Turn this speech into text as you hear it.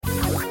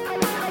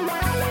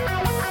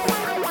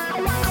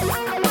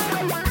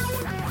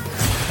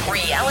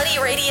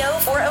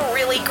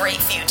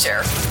great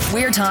future.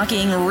 We're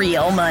talking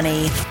real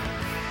money.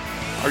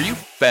 Are you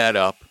fed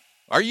up?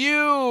 Are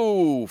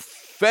you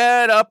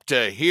fed up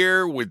to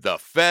hear with the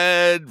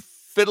Fed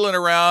fiddling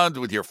around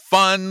with your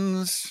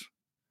funds?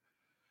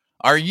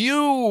 Are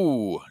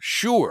you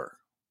sure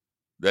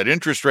that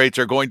interest rates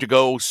are going to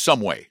go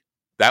some way?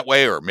 That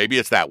way, or maybe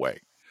it's that way.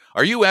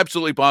 Are you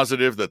absolutely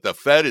positive that the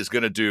Fed is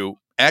going to do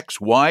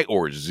X, Y,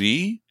 or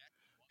Z?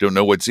 Don't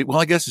know what Z. Well,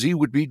 I guess Z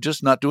would be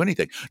just not do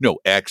anything. No,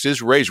 X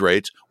is raise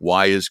rates,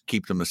 Y is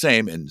keep them the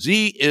same, and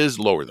Z is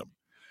lower them.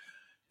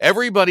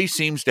 Everybody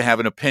seems to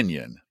have an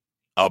opinion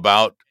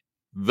about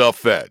the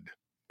Fed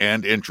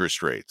and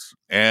interest rates.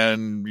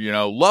 And,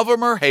 love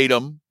them or hate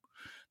them,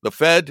 the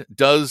Fed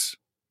does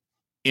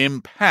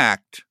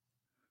impact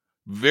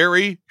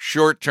very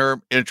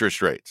short-term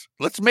interest rates.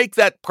 Let's make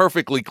that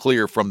perfectly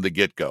clear from the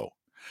get-go.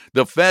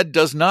 The Fed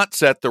does not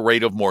set the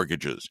rate of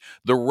mortgages.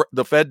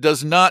 The Fed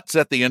does not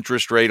set the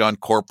interest rate on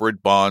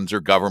corporate bonds or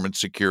government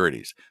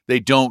securities. They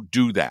don't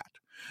do that.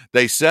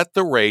 They set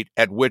the rate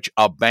at which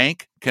a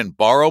bank can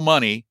borrow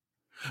money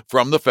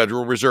from the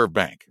Federal Reserve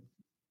Bank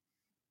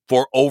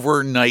for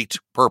overnight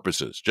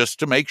purposes, just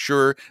to make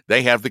sure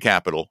they have the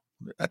capital.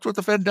 That's what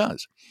the Fed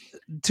does.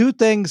 Two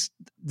things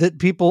that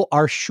people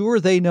are sure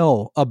they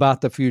know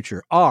about the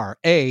future are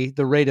A,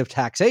 the rate of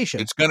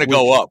taxation. It's going to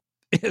go up.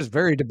 Is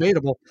very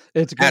debatable.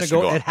 It's going to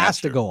go. It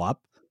has to go up.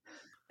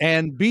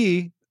 And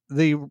B,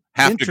 the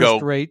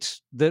interest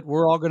rates that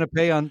we're all going to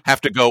pay on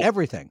have to go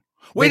everything.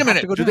 Wait a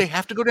minute. Do they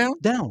have to go down?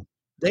 Down.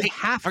 They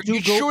have to go. Are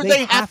you sure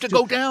they have to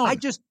go down? I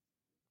just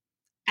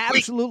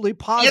absolutely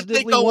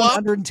positively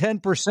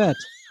 110%.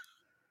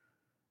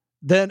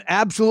 Then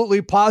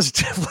absolutely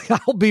positively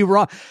I'll be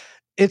wrong.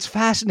 It's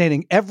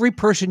fascinating. Every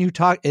person you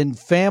talk in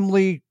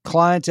family,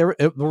 clients,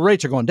 the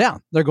rates are going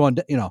down. They're going,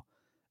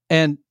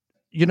 and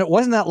it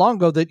wasn't that long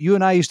ago that you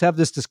and I used to have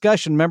this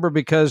discussion, remember,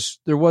 because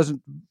there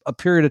wasn't a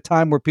period of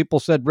time where people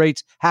said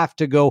rates have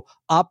to go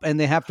up and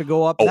they have to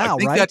go up now, I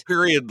think right? that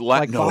period,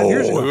 like 5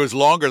 years ago. It was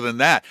longer than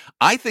that.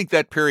 I think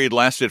that period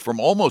lasted from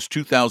almost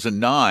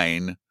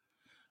 2009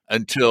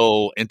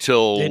 until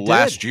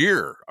last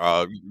year.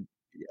 Every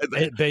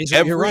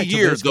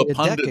year, the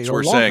pundits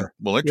were saying,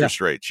 "Well,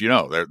 interest rates,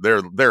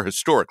 they're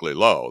historically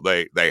low.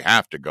 They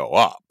have to go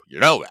up.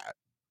 You know that."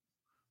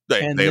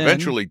 They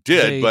eventually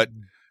did, but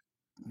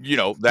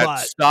that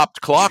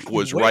stopped clock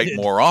was right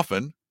more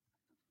often.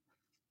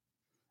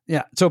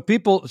 Yeah. So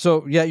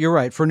you're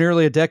right. For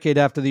nearly a decade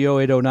after the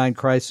 08-09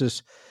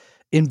 crisis,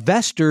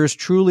 investors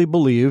truly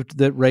believed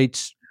that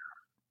rates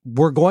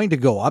were going to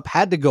go up,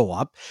 had to go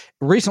up.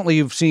 Recently,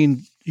 you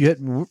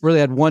really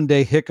had one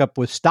day hiccup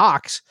with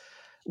stocks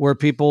where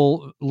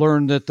people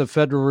learned that the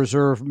Federal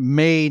Reserve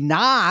may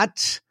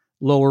not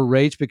lower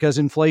rates because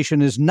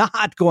inflation is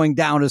not going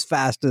down as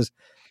fast as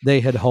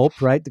they had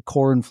hoped, right? The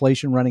core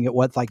inflation running at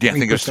what, 3%? I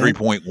think it's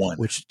 3.1,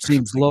 which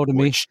seems low to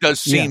me. Which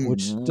does seem,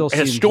 which still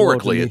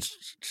historically, it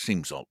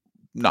seems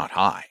not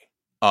high.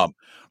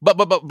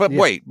 But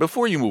wait,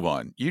 before you move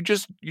on, you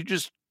just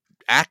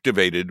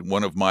activated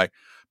one of my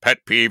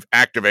pet peeve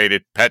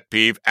activated.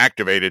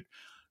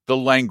 The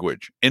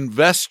language.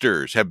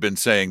 Investors have been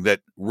saying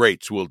that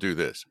rates will do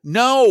this.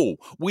 No,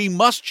 we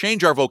must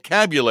change our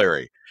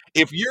vocabulary.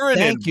 If you're an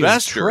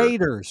investor,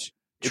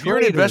 you're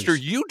an investor,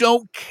 you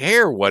don't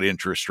care what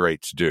interest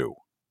rates do.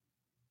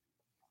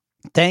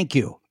 Thank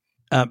you.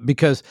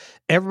 Because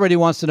everybody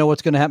wants to know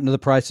what's going to happen to the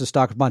price of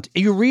stock bonds.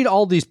 You read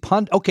all these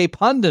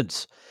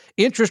pundits.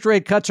 Interest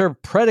rate cuts are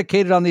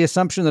predicated on the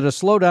assumption that a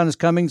slowdown is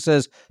coming,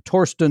 says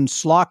Torsten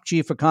Slok,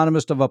 chief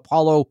economist of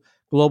Apollo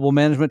Global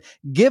Management.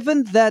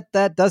 Given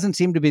that doesn't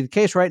seem to be the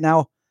case right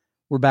now,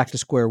 we're back to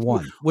square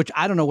one, which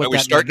I don't know what that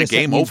means. Are we starting the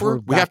game over?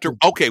 We have to,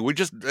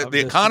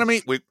 the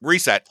economy, we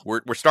reset.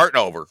 We're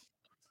starting over.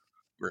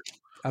 We're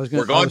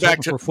going back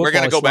to, we're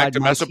going to go back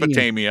to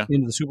Mesopotamia.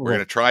 Into the Super Bowl. We're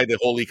going to try the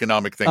whole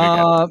economic thing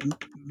again.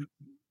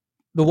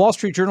 The Wall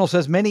Street Journal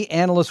says many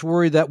analysts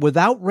worry that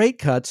without rate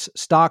cuts,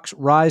 stocks'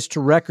 rise to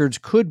records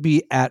could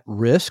be at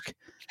risk.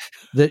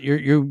 That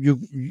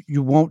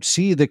you won't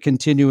see the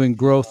continuing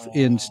growth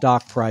in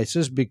stock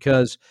prices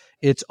because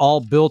it's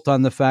all built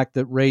on the fact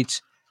that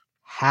rates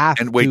have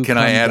to come down. And wait, can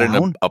I add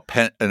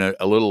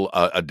a little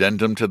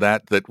addendum to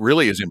that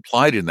really is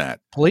implied in that?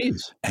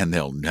 Please. And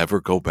they'll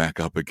never go back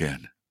up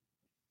again.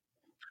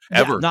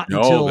 Ever.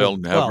 Until, they'll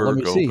never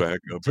go back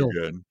up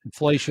again.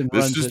 Inflation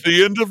This is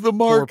the end of the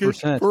market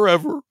 4%.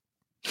 Forever.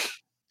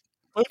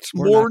 Let's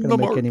warn the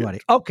market. Any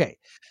money. Okay.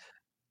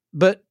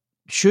 But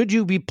should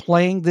you be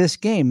playing this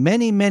game?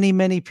 Many, many,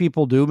 many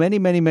people do. Many,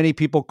 many, many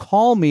people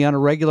call me on a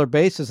regular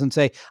basis and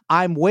say,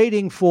 I'm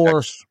waiting for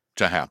X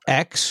to happen.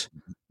 X.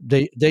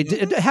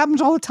 It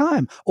happens all the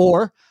time.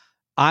 Or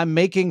I'm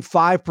making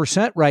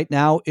 5% right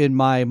now in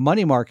my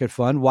money market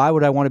fund. Why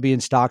would I want to be in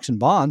stocks and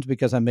bonds?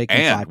 Because I'm making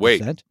 5%.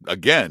 Wait,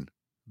 again,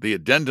 the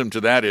addendum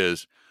to that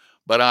is,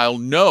 but I'll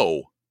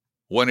know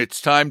when it's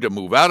time to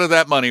move out of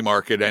that money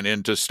market and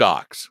into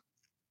stocks.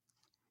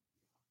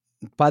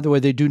 By the way,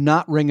 they do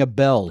not ring a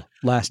bell.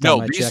 Last time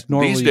I checked,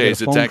 normally these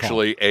days it's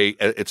actually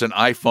it's an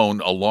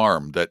iPhone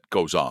alarm that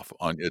goes off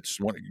on it's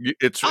way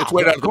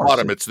down at the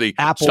bottom. It's the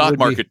Apple stock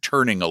market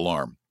turning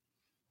alarm.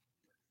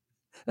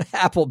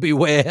 Apple be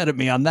way ahead of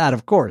me on that,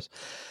 of course.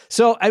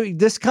 So I mean,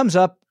 this comes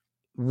up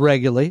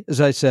regularly,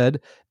 as I said,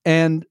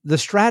 and the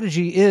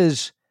strategy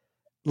is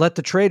let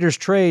the traders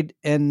trade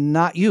and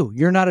not you.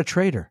 You're not a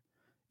trader.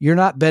 You're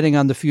not betting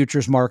on the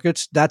futures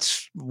markets.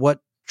 That's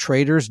what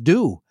traders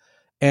do.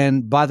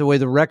 And by the way,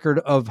 the record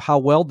of how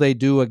well they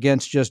do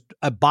against just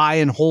a buy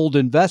and hold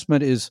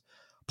investment is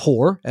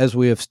poor, as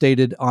we have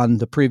stated on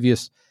the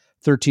previous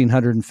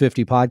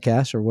 1,350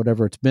 podcasts or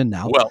whatever it's been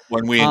now. Well,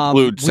 when we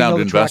include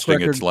sound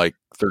investing, it's like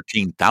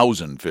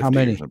 13,050 how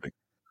many? or something.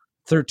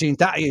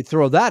 13,000. You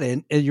throw that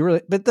in, and you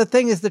really. But the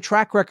thing is, the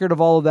track record of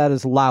all of that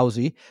is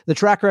lousy. The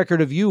track record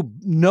of you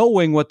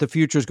knowing what the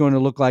future is going to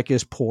look like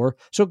is poor.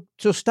 So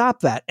stop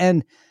that.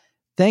 And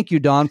thank you,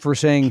 Don, for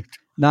saying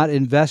not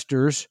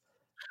investors.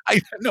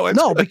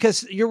 No,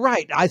 because you're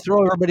right. I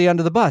throw everybody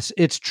under the bus.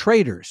 It's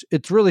traders.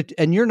 It's really,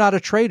 and you're not a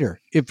trader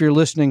if you're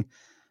listening,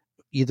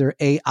 either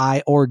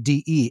AI or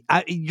DE.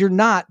 You're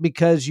not,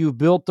 because you've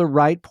built the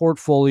right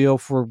portfolio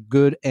for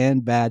good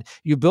and bad.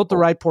 You built the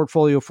right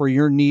portfolio for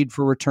your need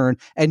for return,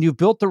 and you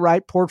built the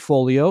right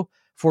portfolio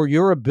for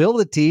your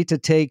ability to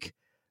take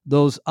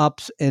those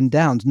ups and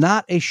downs,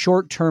 not a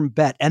short-term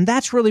bet. And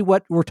that's really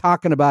what we're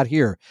talking about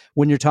here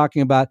when you're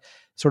talking about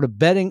sort of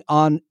betting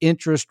on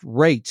interest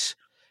rates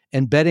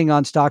and betting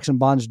on stocks and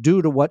bonds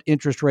due to what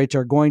interest rates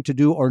are going to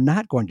do or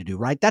not going to do,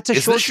 right? That's a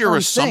short-term thing. Is this your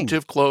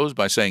assumptive close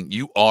by saying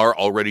you are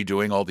already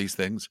doing all these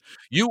things?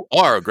 You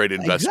are a great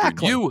investor.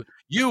 Exactly.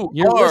 You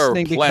are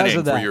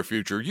planning for your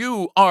future.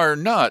 You are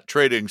not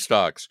trading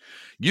stocks.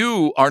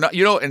 You are not,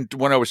 and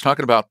when I was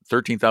talking about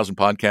 13,000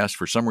 podcasts,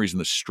 for some reason,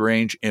 the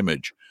strange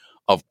image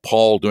of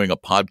Paul doing a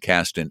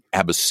podcast in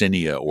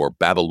Abyssinia or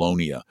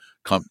Babylonia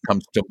comes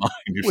to mind.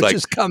 It's Which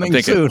is coming I'm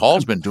thinking, soon.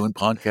 Paul's been doing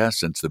podcasts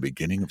since the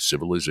beginning of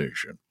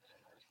civilization.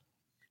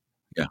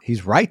 Yeah.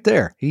 He's right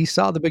there. He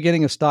saw the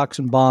beginning of stocks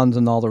and bonds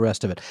and all the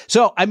rest of it.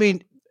 So, I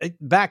mean,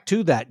 back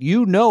to that.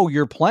 You know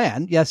your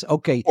plan. Yes.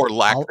 Okay. Or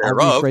lack thereof.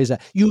 I'll rephrase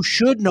that. You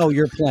should know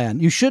your plan.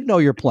 You should know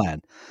your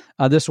plan.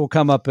 This will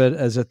come up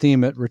as a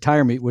theme at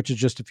Retire Meet, which is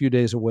just a few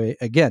days away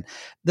again.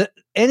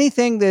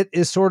 Anything that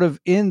is sort of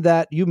in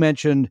that, you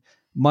mentioned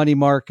money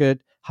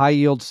market, high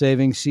yield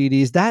savings,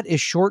 CDs, that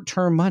is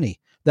short-term money.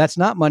 That's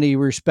not money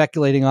we're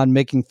speculating on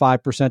making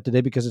 5%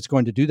 today because it's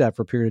going to do that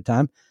for a period of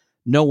time.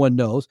 No one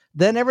knows.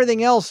 Then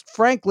everything else,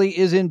 frankly,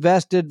 is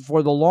invested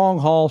for the long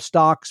haul,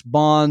 stocks,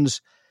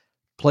 bonds,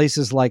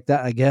 places like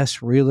that, I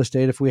guess, real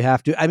estate if we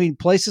have to. I mean,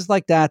 places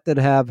like that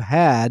have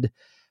had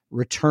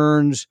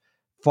returns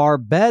far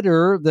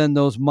better than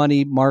those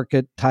money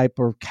market type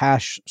or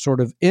cash sort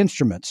of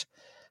instruments.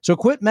 So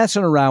quit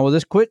messing around with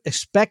this. Quit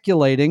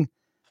speculating.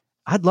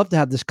 I'd love to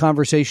have this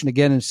conversation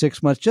again in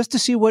 6 months just to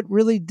see what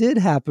really did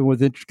happen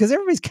with it, because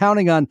everybody's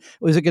counting on,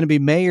 is it going to be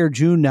May or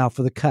June now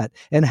for the cut?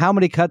 And how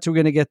many cuts are we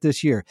going to get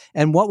this year?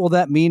 And what will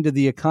that mean to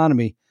the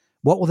economy?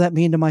 What will that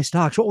mean to my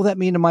stocks? What will that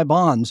mean to my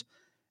bonds?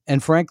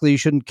 And frankly, you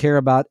shouldn't care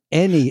about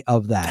any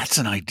of that. That's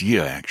an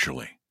idea,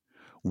 actually.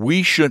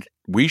 We should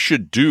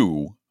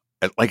do,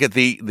 like at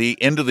the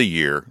end of the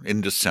year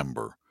in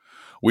December,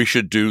 we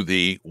should do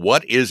the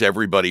What Is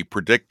Everybody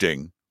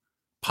Predicting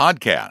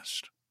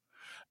podcast.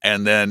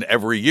 And then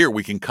every year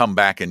we can come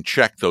back and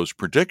check those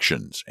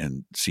predictions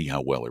and see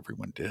how well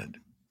everyone did.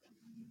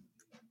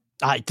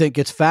 I think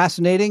it's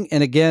fascinating.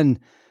 And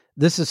again,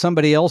 this is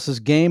somebody else's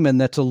game,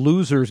 and that's a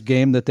loser's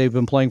game that they've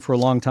been playing for a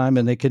long time,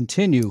 and they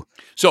continue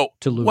to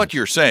lose. What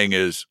you're saying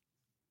is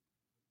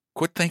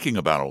quit thinking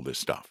about all this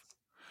stuff.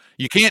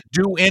 You can't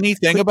do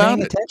anything about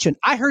it. Attention.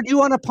 I heard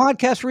you on a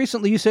podcast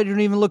recently. You said you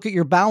don't even look at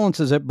your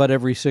balances but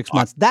every 6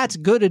 months. That's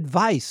good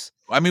advice.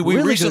 I mean,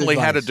 we recently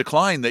had a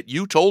decline that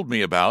you told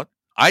me about.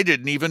 I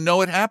didn't even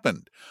know it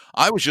happened.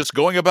 I was just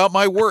going about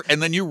my work,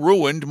 and then you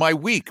ruined my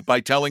week by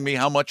telling me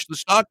how much the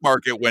stock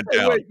market went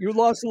down. Wait, you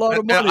lost a lot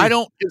of money.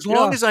 As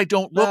long as I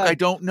don't look, I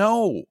don't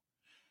know.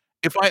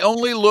 If I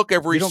only look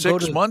every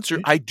 6 months,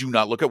 I do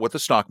not look at what the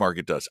stock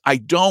market does. I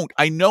don't.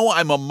 I know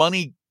I'm a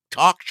money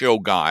talk show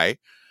guy,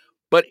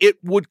 but it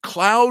would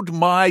cloud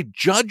my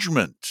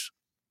judgment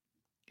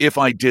if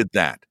I did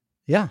that.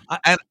 Yeah.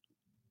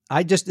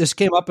 This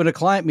came up in a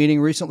client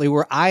meeting recently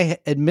where I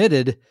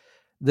admitted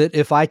that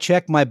if I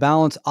check my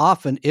balance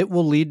often, it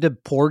will lead to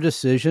poor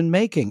decision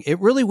making.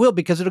 It really will,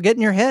 because it'll get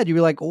in your head.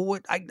 You're like, oh,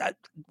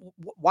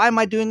 why am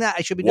I doing that?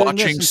 I should be doing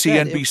this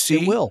instead. Watching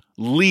CNBC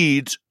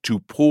leads to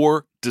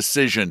poor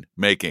decision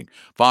making.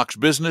 Fox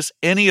Business,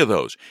 any of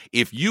those.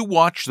 If you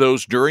watch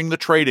those during the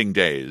trading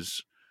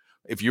days,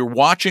 if you're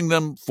watching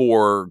them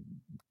for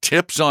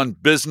tips on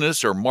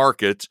business or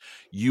markets,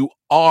 you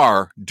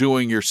are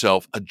doing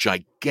yourself a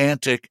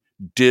gigantic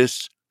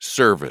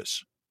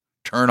disservice.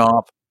 Turn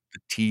off the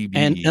TV,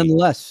 and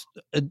unless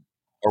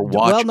or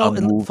watch a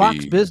movie.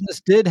 Fox Business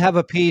did have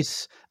a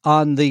piece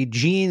on the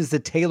jeans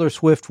that Taylor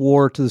Swift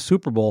wore to the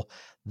Super Bowl.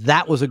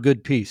 That was a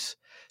good piece.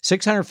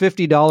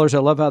 $650. I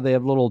love how they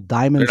have little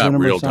diamonds They're in not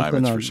them or real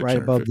something diamonds for right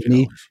above the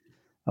knee. $650.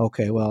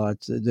 Okay, well,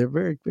 they're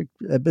very big,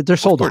 but they're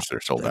sold out. Of course,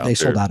 they're sold out. They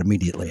sold out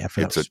immediately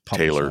after it's that was a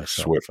Taylor publicized,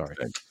 so Swift sorry.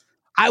 thing.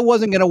 I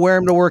wasn't going to wear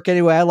them to work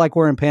anyway. I like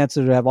wearing pants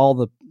that have all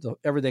the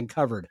everything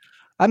covered.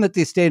 I'm at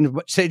the stage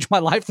of my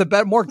life,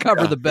 the more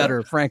cover, the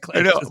better, frankly.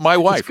 I know. My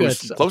wife, good,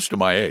 who's close to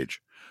my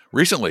age,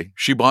 recently,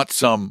 she bought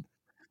some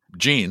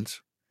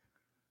jeans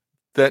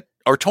that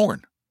are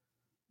torn.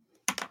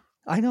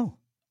 I know.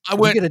 I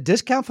Did you get a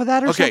discount for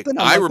that or something?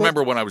 I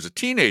remember when I was a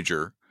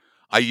teenager,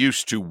 I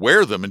used to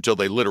wear them until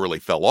they literally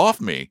fell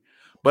off me,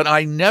 but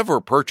I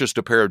never purchased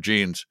a pair of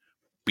jeans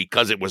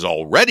because it was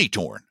already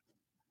torn.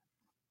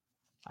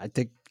 I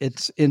think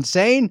it's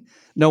insane.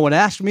 No one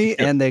asked me,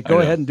 and they go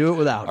ahead and do it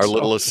without. Our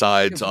little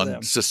asides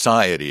on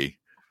society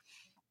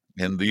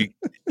and the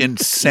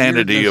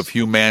insanity of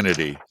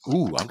humanity.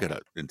 Ooh, I've got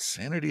an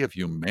insanity of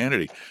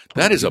humanity.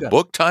 That is a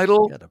book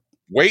title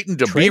waiting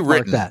to be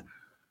written. That.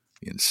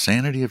 The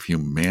Insanity of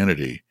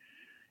Humanity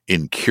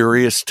in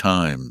Curious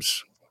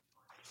Times.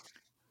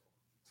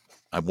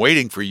 I'm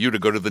waiting for you to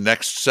go to the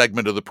next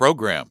segment of the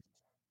program.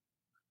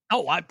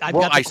 Oh,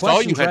 I saw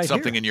you had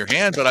something in your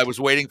hand, but I was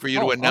waiting for you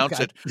to announce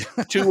it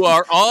to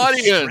our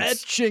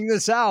audience. Stretching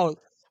this out.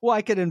 Well,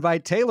 I could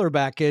invite Taylor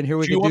back in here.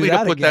 Do you want me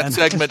to put that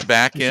segment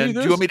back in?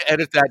 Do you want me to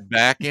edit that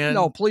back in?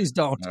 No, please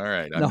don't. All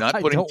right. I'm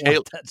not putting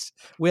Taylor.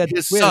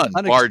 His son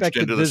barged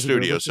into the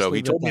studio, so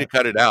he told me to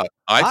cut it out.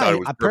 I thought it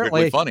was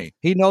perfectly funny.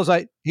 He knows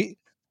he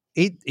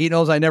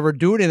knows I never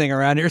do anything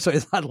around here, so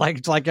it's not like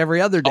it's like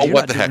every other day. Oh,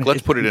 what the heck?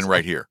 Let's put it in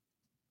right here.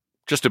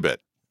 Just a bit.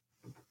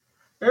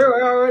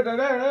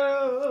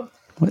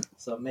 What?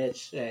 So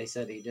Mitch, he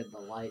said he did the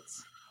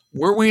lights.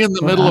 Were we in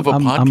the middle of a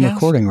podcast? I'm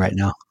recording right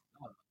now.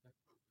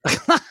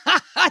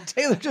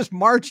 Taylor just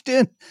marched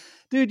in.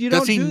 Dude,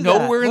 Does he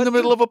know we're in the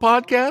middle of a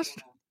podcast?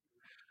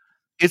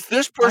 Is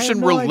this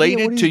person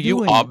related to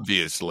you?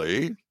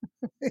 Obviously.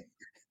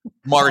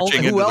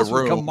 Marching into the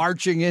room. Come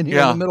marching in here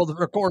in the middle of the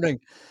recording.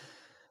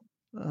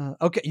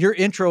 Okay, your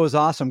intro is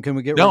awesome. Can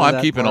we get rid of that? No,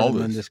 I'm keeping all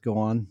this. And just go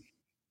on.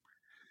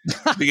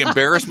 The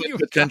embarrassment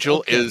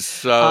potential is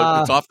it's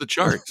off the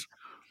charts.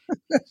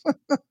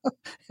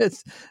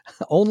 It's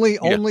only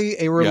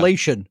a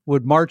relation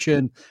would march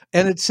in,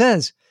 and it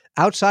says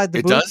outside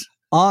the booth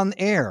on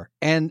air,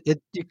 and you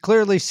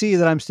clearly see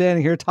that I'm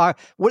standing here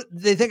talking. What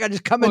they think I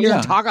just come in here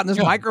and talk on this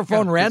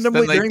microphone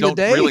randomly during the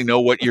day? They don't really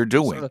know what you're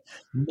doing. Sort of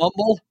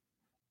mumble.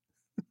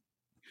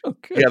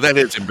 Okay. Yeah, that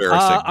is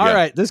embarrassing. All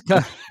right, this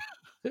guy.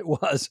 It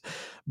was.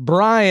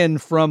 Brian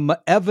from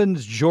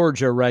Evans,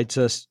 Georgia writes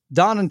us,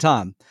 Don and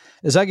Tom,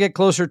 as I get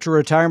closer to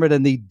retirement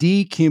and the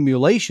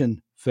decumulation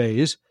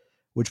phase,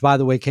 which, by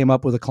the way, came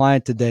up with a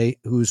client today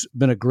who's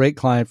been a great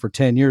client for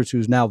 10 years,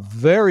 who's now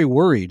very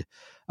worried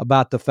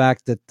about the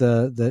fact that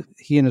that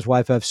he and his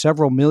wife have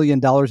several $1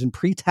 million in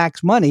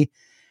pre-tax money,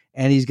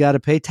 and he's got to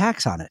pay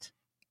tax on it.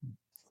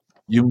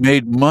 You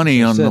made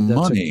money on the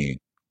money.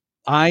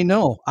 I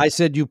know. I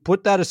said you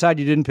put that aside.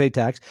 You didn't pay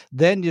tax.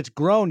 Then it's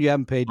grown. You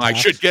haven't paid tax. I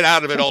should get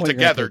out of it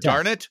altogether.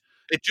 Darn it!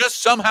 It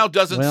just somehow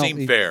doesn't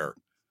seem fair.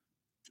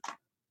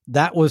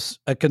 That was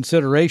a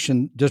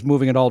consideration, just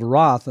moving it all to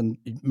Roth. And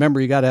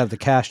remember, you got to have the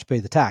cash to pay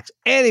the tax.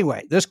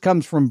 Anyway, this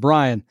comes from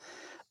Brian.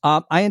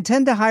 I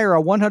intend to hire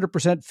a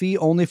 100%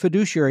 fee-only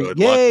fiduciary. Good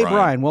Yay, luck,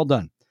 Brian. Well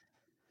done.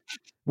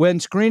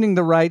 When screening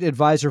the right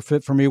advisor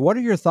fit for me, what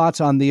are your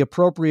thoughts on the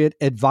appropriate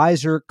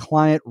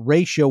advisor-client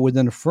ratio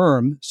within a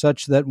firm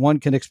such that one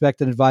can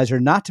expect an advisor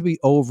not to be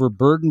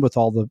overburdened with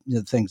all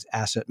the things,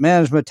 asset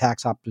management,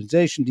 tax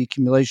optimization,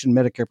 decumulation,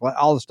 Medicare,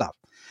 all the stuff?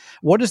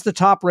 What is the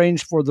top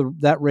range for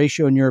that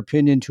ratio, in your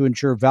opinion, to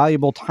ensure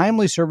valuable,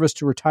 timely service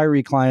to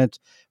retiree clients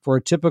for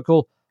a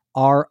typical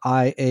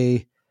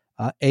RIA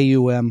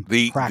AUM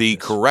practice? The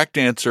correct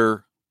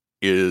answer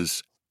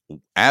is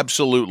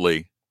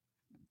absolutely,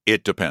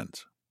 it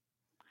depends.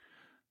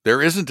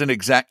 There isn't an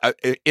exact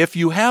if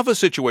you have a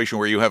situation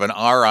where you have an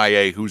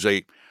RIA who's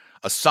a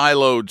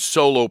siloed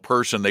solo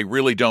person, they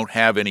really don't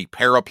have any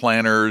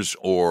paraplanners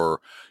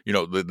or,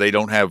 they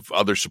don't have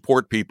other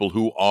support people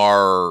who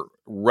are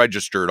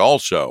registered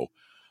also.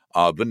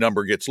 The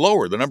number gets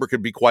lower. The number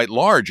could be quite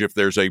large if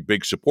there's a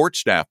big support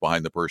staff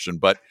behind the person.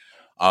 But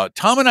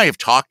Tom and I have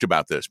talked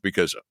about this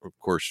because, of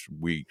course,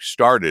 we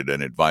started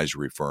an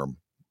advisory firm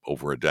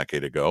over a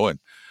decade ago,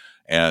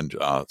 and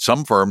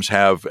some firms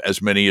have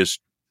as many as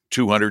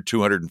 200,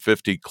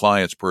 250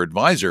 clients per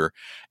advisor.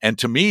 And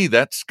to me,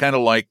 that's kind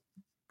of like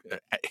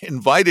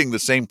inviting the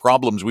same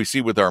problems we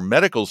see with our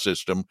medical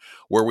system,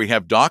 where we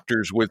have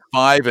doctors with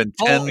 5,000 and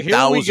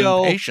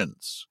 10,000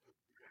 patients.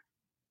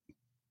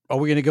 Are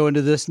we going to go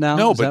into this now?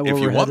 No, but if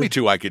you want me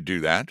to, I could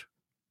do that.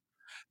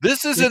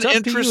 This is an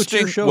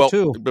interesting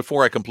too.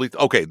 Before I complete,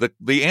 okay,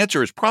 the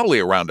answer is probably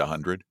around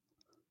 100.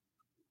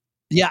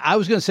 Yeah, I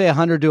was going to say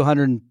 100 to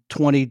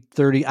 120,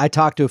 30. I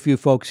talked to a few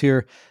folks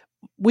here.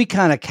 We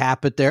kind of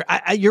cap it there.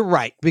 You're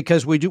right,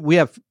 because we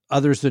have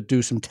others that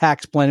do some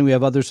tax planning. We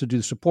have others that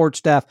do support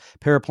staff,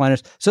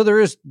 paraplanners. So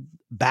there is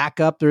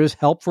backup. There is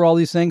help for all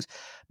these things.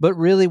 But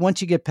really,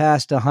 once you get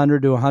past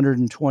 100 to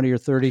 120 or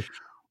 30,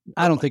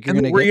 I don't think you're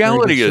And going the to get very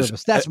reality good is,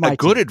 service. That's a my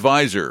good take.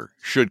 advisor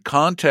should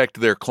contact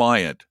their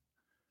client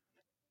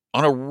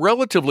on a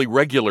relatively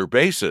regular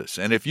basis.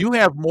 And if you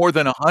have more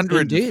than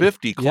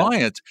 150 Indeed. Yep.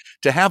 clients,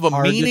 to have a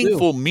Hard to do.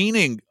 meaningful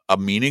meeting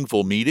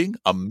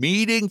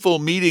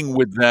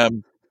with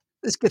them,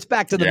 This gets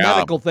back to the Yeah.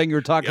 medical thing you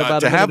were talking about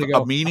to a have minute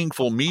ago. a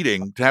meaningful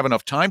meeting, to have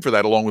enough time for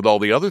that, along with all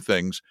the other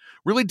things,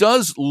 really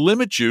does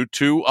limit you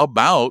to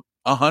about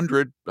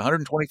 100,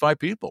 125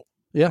 people.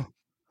 Yeah.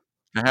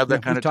 To have that Yeah,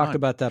 kind we've of talked time.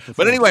 about that before.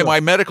 But anyway, So,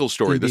 my medical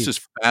story, this Indeed.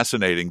 is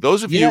fascinating.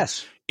 Those of you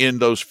yes. in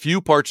those few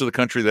parts of the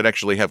country that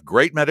actually have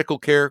great medical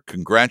care,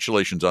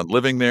 congratulations on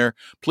living there.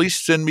 Please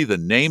send me the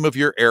name of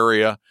your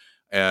area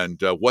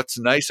and what's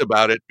nice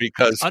about it,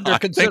 because Under I'm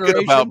thinking about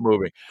consideration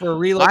moving. for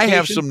relocation. I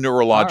have some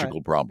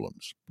neurological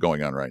problems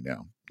going on right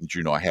now. Did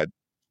you know I had?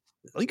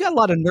 You got a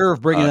lot of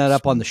nerve bringing that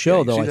up on the show,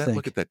 you though. see I that? think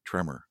Look at that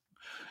tremor.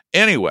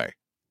 Anyway,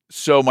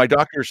 so my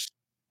doctor's.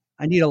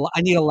 I need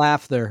a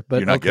laugh there, but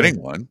You're not okay.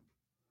 getting one.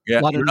 Yeah,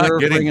 A lot you're of not nerve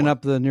getting bringing one.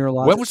 up the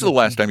neurological. When was the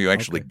last time you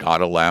actually Okay. got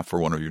a laugh for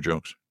one of your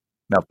jokes?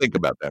 Now think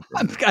about that for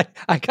a minute.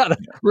 I gotta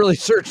really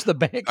search the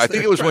banks. I think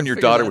there, it was try when to your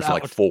figure daughter that was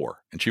like out. 4,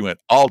 and she went,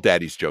 "All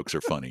Daddy's jokes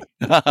are funny."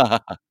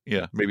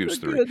 Yeah, maybe it was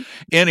 3. Good.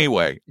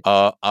 Anyway,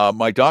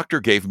 my doctor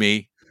gave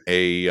me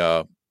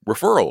a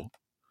referral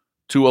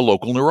to a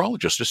local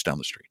neurologist just down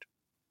the street.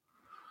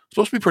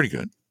 Supposed to be pretty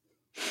good.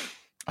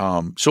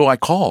 So I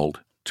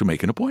called to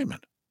make an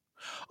appointment.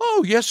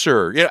 Oh, yes,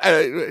 sir. Yeah,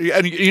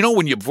 and you know,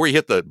 before you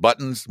hit the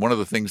buttons, one of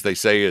the things they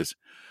say is,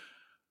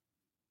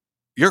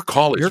 your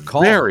call is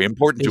very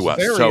important to us.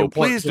 So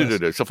please do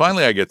this. So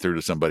finally I get through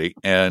to somebody,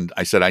 and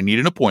I said, I need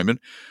an appointment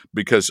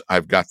because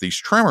I've got these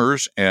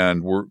tremors,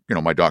 and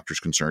my doctor's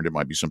concerned it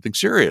might be something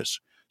serious.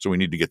 So we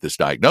need to get this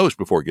diagnosed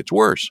before it gets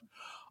worse.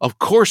 Of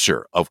course,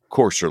 sir.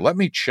 Let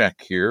me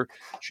check here.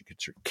 She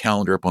gets her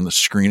calendar up on the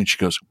screen, and she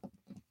goes,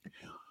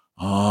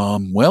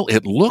 well,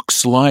 it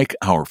looks like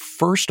our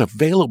first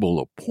available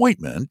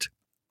appointment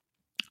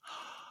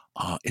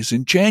is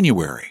in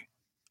January.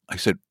 I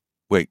said,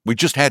 wait, we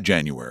just had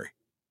January.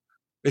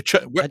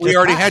 We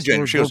already had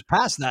January. She goes, we're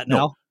past that no,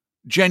 now.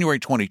 January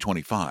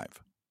 2025.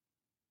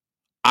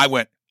 I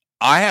went,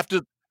 I have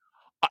to.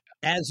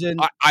 As in,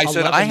 I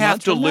said, I have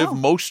to live now?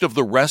 most of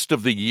the rest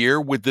of the year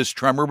with this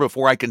tremor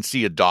before I can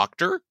see a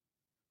doctor?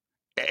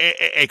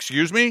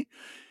 Excuse me?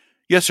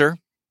 Yes, sir.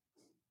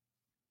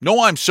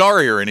 No, I'm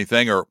sorry or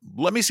anything, or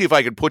let me see if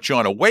I can put you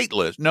on a wait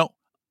list. No.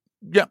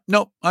 Yeah,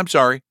 no, I'm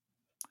sorry.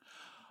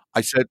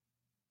 I said,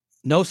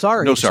 no,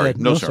 sorry. No, sorry. Said,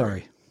 No, no, sorry.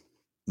 sorry.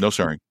 No,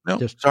 sorry. No,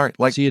 Just sorry.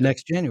 Like, see you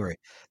next January.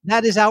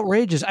 That is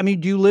outrageous. I mean,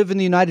 do you live in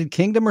the United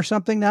Kingdom or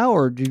something now,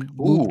 or do you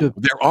move to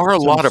there are a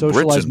some lot of Brits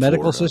socialized in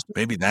medical Florida. system?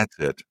 Maybe that's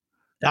it.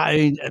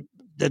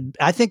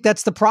 I think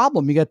that's the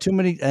problem. You got too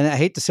many, and I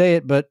hate to say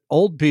it, but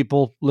old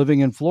people living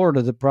in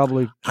Florida that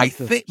probably. I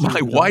think my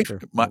wife,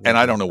 and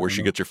I don't know where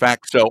she gets her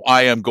facts, so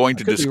I am going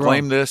to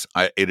disclaim this.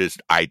 I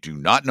do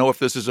not know if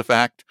this is a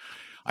fact.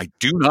 I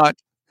do not.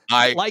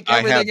 Like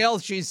everything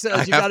else she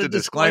says, you got to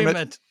disclaim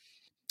it.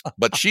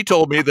 But she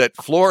told me that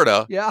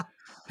Florida Yeah.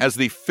 has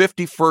the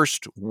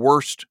 51st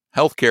worst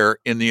healthcare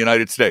in the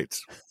United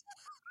States.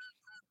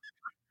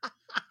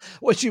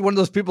 Was she one of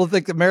those people who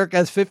think America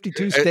has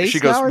 52 states She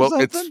goes, now or well,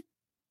 something? it's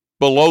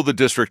below the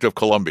District of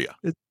Columbia.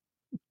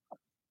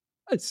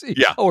 I see.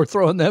 Yeah. Oh, we're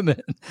throwing them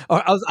in.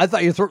 I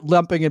thought you were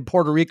lumping in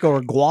Puerto Rico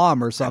or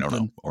Guam or I something.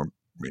 don't know. Or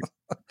maybe.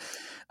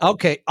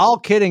 Okay. All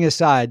kidding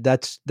aside,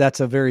 that's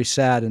a very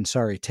sad and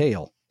sorry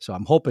tale. So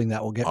I'm hoping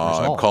that will get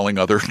resolved. I'm calling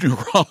other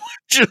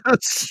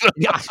neurologists.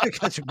 Yeah,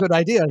 that's a good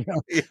idea.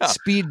 Yeah.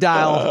 Speed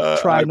dial,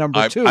 try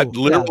number 2.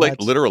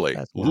 Literally,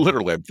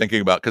 I'm thinking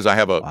about, because I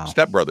have a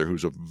stepbrother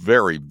who's a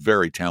very,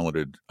 very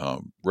talented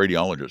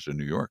radiologist in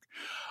New York.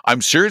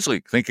 I'm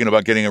seriously thinking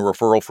about getting a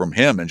referral from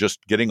him and just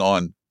getting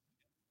on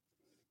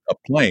a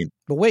plane.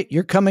 But wait,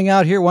 you're coming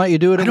out here. Why don't you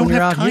do it I when don't you're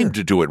have out time here?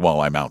 to do it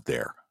while I'm out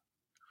there.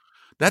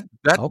 That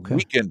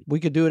weekend. We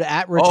could do it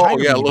at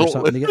retirement a or little,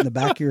 something to get in the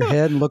back of your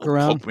head and look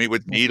around. Poke me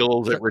with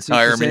needles at See if there's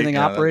retirement. anything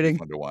operating.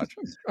 Fun to watch.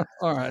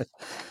 All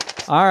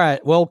right.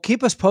 Well,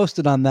 keep us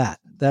posted on that.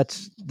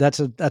 That's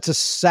a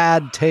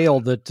sad tale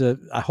that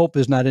I hope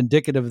is not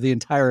indicative of the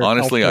entire.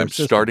 Honestly, I'm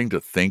system. starting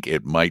to think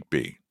it might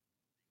be.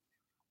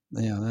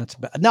 Yeah, that's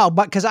bad. No,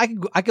 but because I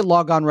could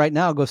log on right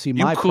now and go see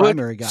my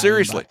primary guy.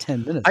 Seriously, in about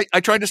 10 minutes.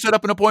 I tried to set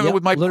up an appointment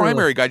with my literally.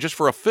 primary guy just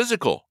for a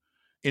physical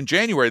in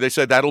January. They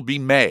said that'll be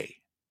May.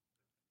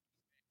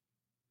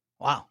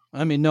 Wow.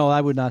 I mean, no, I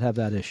would not have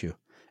that issue.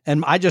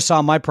 And I just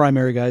saw my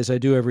primary guy, as I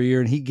do every year,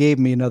 and he gave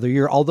me another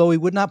year, although he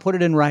would not put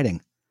it in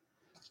writing.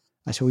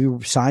 I said,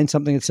 we sign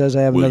something that says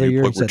I have another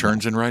year. Will you put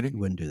returns in writing? He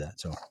wouldn't do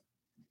that. So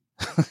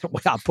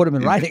well, I'll put them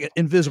in writing,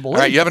 invisible. All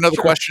right, you have another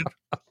question?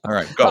 All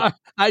right, go.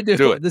 I do.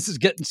 Do it. This is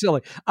getting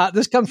silly.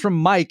 This comes from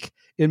Mike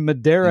in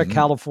Madera,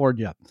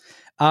 California.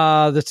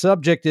 The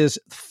subject is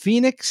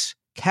Phoenix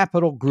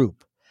Capital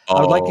Group. I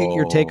would like to get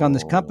your take on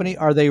this company.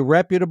 Are they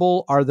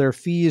reputable? Are their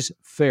fees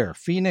fair?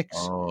 Phoenix,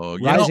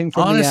 rising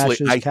from the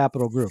ashes,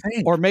 Capital Group.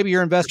 Or maybe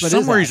your investment is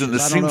For some reason,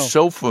 ashes. this seems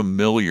so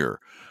familiar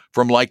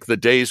from like the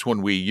days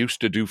when we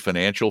used to do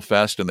Financial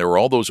Fest and there were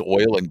all those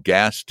oil and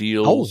gas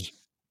deals.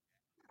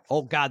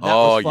 Oh God, that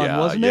was fun,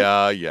 wasn't it?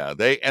 Yeah.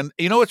 And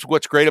you know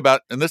what's great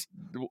about, and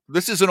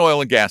this is an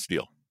oil and gas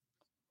deal,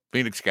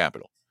 Phoenix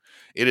Capital.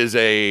 It is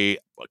a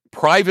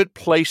private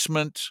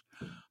placement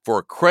for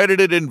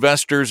accredited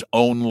investors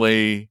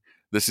only.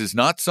 This is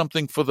not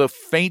something for the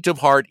faint of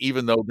heart,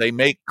 even though they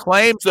make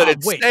claims that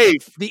it's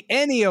safe. The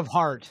any of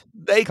heart.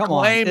 They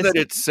claim that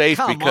it's safe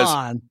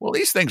because, well,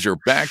 these things are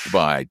backed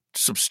by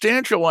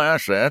substantial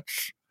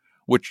assets,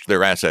 which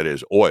their asset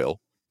is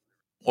oil.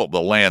 Well,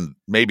 the land,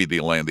 maybe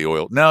the land, the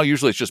oil. No,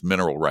 usually it's just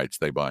mineral rights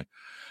they buy.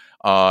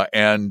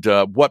 And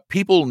what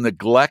people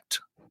neglect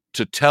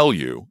to tell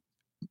you,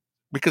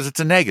 because it's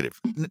a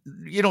negative,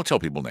 you don't tell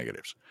people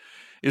negatives,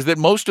 is that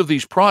most of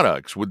these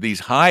products with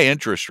these high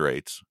interest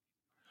rates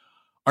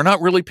are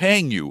not really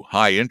paying you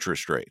high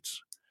interest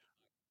rates.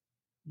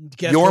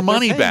 Guess your what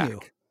money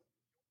back.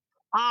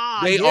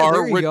 They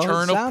are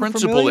return of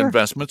principal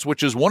investments,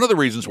 which is one of the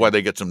reasons why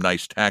they get some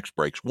nice tax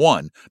breaks.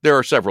 One, there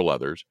are several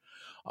others.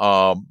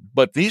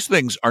 But these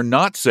things are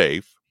not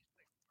safe.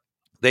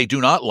 They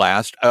do not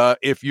last.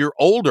 If you're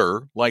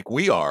older, like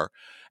we are,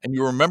 and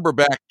you remember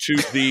back to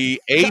the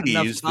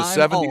 80s, the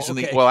 70s, and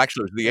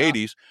actually it was the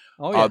 80s.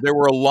 Oh, yeah. There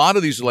were a lot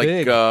of these,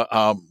 like,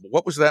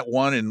 what was that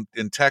one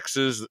in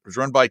Texas that was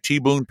run by T.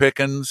 Boone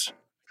Pickens?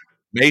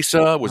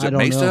 Mesa? Was it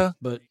Mesa?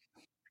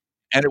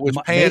 And it was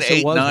paying Mesa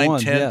 8, 9,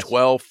 10,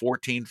 12,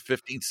 14,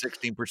 15,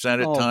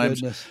 16% at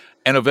times. Goodness.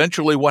 And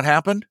eventually what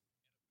happened?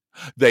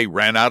 They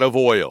ran out of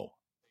oil.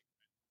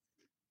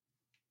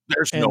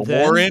 There's no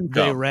more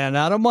income. They ran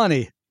out of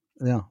money.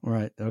 Yeah,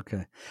 right.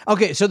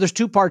 Okay. So there's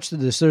two parts to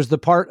this. There's the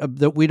part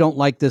that we don't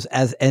like this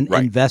as an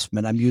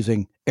investment. I'm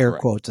using air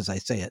quotes as I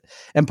say it.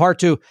 And part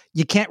two,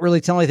 you can't really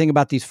tell anything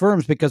about these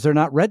firms because they're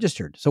not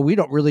registered. So we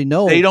don't really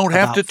know. They don't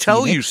have to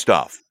tell you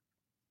stuff.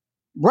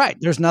 Right.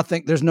 There's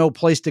nothing. There's no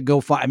place to go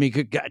find. I mean,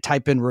 you could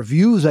type in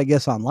reviews, I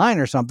guess, online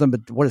or something.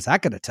 But what is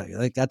that going to tell you? I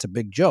think that's a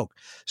big joke.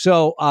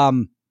 So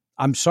I'm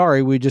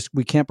sorry. We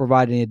can't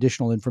provide any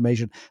additional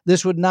information.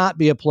 This would not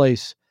be a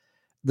place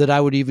that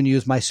I would even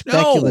use my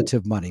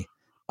speculative money.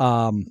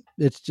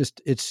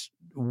 It's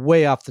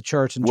way off the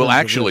charts. Well,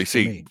 actually,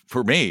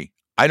 for me,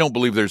 I don't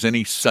believe there's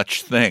any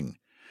such thing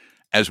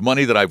as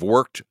money that I've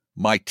worked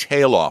my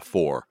tail off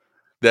for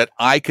that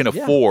I can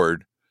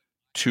afford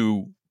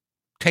to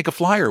take a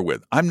flyer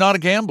with. I'm not a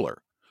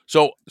gambler.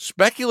 So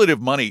speculative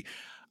money,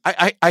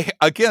 I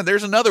again,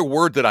 there's another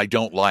word that I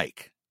don't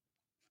like.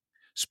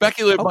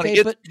 Speculative money,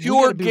 it's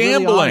pure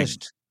gambling. Really,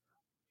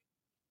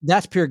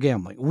 that's pure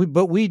gambling.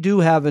 But we do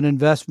have an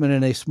investment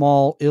in a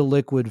small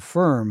illiquid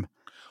firm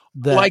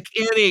that like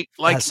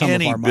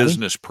any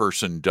business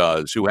person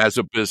does who has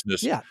a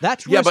business. Yeah,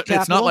 that's risk but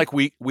capital. It's not like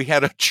we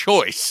had a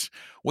choice.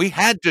 We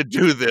had to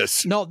do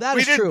this. No, that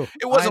is true.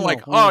 It wasn't like,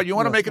 you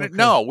want to make it? Okay.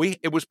 No,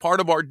 it was part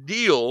of our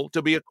deal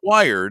to be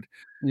acquired.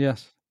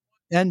 Yes.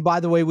 And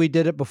by the way, we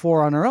did it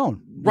before on our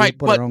own. Right, we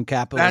put our own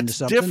capital into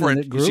something. That's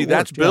different. And it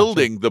that's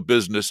building the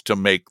business to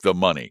make the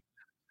money.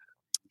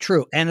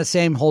 True, and the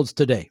same holds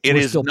today. It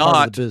is still not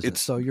part of the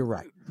business, so you're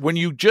right. When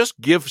you just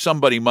give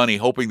somebody money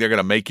hoping they're going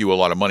to make you a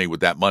lot of money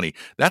with that money,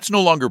 that's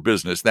no longer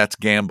business, that's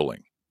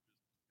gambling.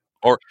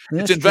 Or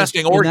it's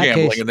investing or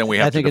gambling, and then we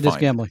have to define. I think it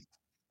is gambling.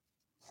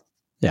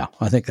 Yeah,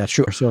 I think that's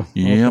true. So,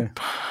 yep. Okay.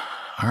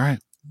 All right.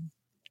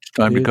 It's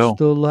time to go. It's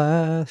the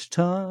last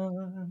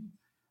time.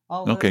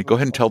 Okay, go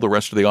ahead and tell the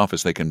rest of the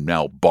office they can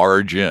now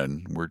barge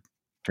in. We're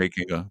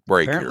taking a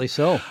break Apparently here.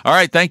 So. All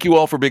right. Thank you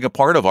all for being a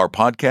part of our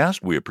podcast.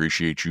 We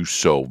appreciate you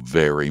so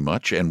very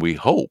much, and we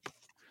hope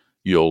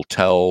you'll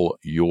tell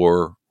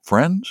your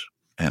friends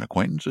and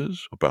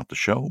acquaintances about the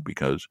show,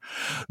 because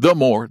the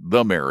more,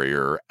 the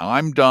merrier.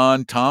 I'm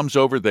Don. Tom's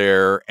over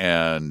there,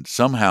 and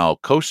somehow,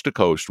 coast to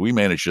coast, we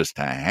managed just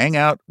to hang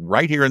out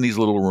right here in these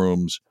little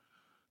rooms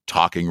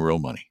talking real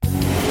money.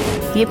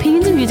 The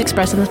opinions and views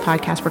expressed in this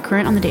podcast were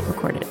current on the date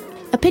recorded.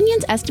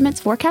 Opinions, estimates,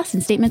 forecasts,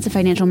 and statements of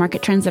financial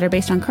market trends that are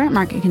based on current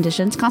market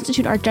conditions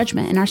constitute our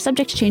judgment and are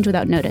subject to change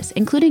without notice,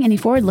 including any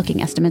forward-looking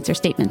estimates or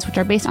statements which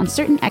are based on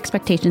certain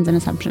expectations and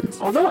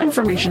assumptions. Although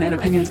information and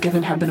opinions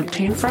given have been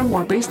obtained from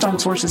or based on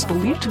sources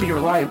believed to be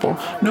reliable,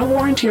 no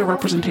warranty or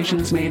representation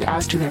is made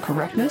as to their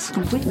correctness,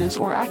 completeness,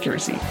 or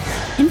accuracy.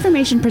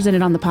 Information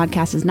presented on the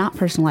podcast is not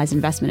personalized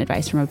investment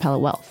advice from Apella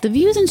Wealth. The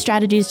views and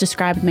strategies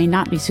described may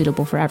not be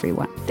suitable for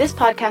everyone. This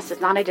podcast does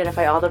not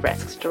identify all the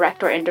risks,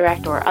 direct or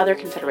indirect, or other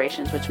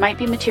considerations which might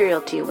be material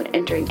to you when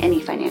entering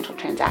any financial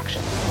transaction.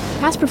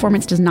 Past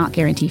performance does not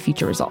guarantee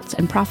future results,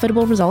 and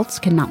profitable results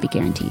cannot be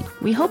guaranteed.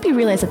 We hope you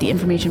realize that the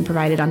information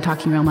provided on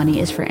Talking Real Money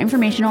is for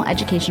informational,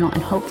 educational,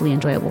 and hopefully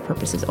enjoyable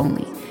purposes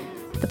only.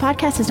 The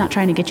podcast is not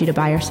trying to get you to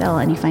buy or sell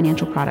any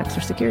financial products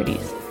or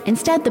securities.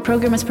 Instead, the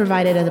program is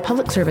provided as a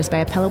public service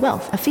by Apella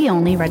Wealth, a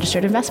fee-only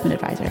registered investment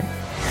advisor.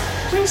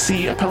 Please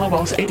see Apella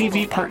Wealth's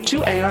ADV Part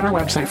 2A on our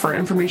website for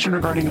information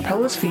regarding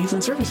Apella's fees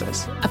and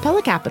services.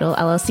 Apella Capital,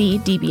 LLC,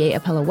 DBA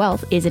Apella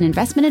Wealth, is an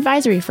investment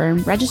advisory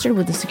firm registered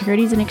with the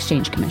Securities and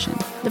Exchange Commission.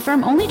 The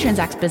firm only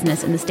transacts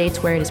business in the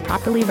states where it is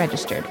properly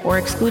registered or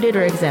excluded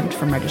or exempt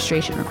from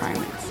registration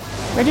requirements.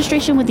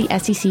 Registration with the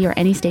SEC or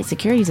any state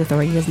securities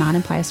authority does not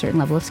imply a certain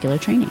level of skill or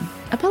training.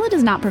 Apella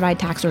does not provide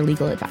tax or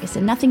legal advice,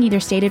 and nothing either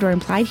stated or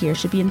implied here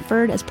should be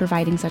inferred as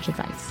providing such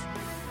advice.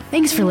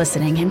 Thanks for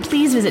listening, and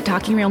please visit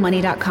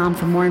TalkingRealMoney.com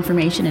for more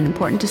information and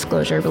important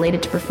disclosure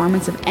related to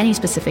performance of any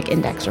specific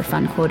index or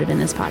fund quoted in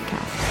this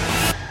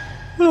podcast.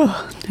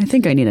 I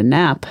think I need a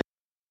nap.